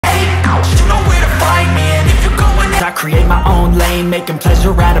create my own lane, making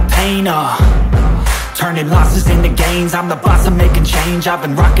pleasure out of pain, turning losses into gains. I'm the boss, I'm making change. I've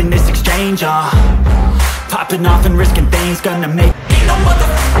been rocking this exchange, popping off and risking things. Gonna make ain't no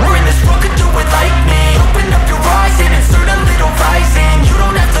motherfucker in this world could do it like me. Open up your eyes and insert a little rising. You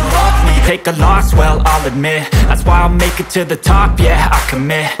don't have to love me. Take a loss, well, I'll admit. That's why I'll make it to the top, yeah, I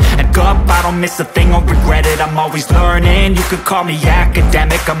commit. And up, I don't miss a thing, I'll regret it. I'm always learning, you could call me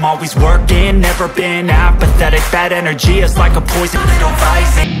academic. I'm always working, never been apathetic. Bad energy is like a poison, little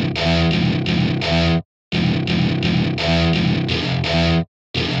rising.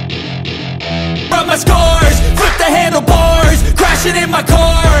 From my scars, flip the handlebars, crashing in my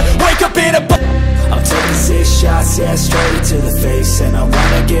car, wake up in a I'm taking 6 shots, yeah, straight to the face. And I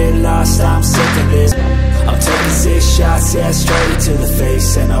wanna get lost, I'm sick of this. I'm taking 6 shots, yeah, straight to the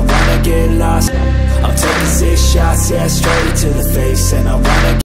face. And I wanna get lost. I'm taking 6 shots, yeah, straight to the face. And I wanna